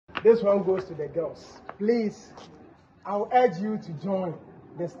This one goes to the girls. Please, I'll urge you to join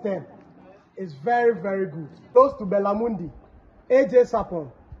the STEM. It's very, very good. Close to Belamundi, AJ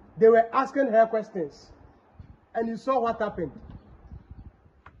Sapon, they were asking her questions. And you saw what happened.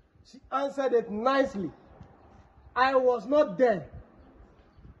 She answered it nicely. I was not there.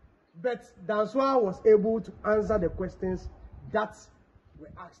 But Danswa was able to answer the questions that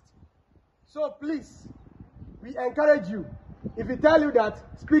were asked. So please, we encourage you. If we tell you that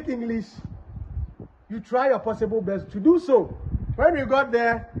speak English, you try your possible best to do so. When we got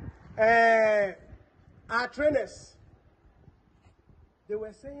there, our trainers, they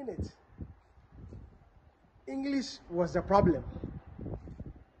were saying it. English was the problem.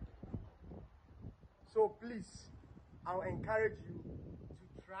 So please, I'll encourage you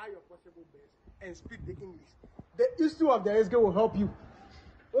to try your possible best and speak the English. The issue of the SG will help you.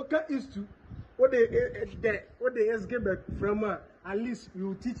 Okay, issue. What the SG from at least we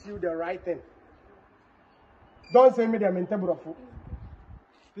will teach you the right thing. Don't send me the mental.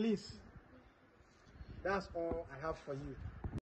 Please. That's all I have for you.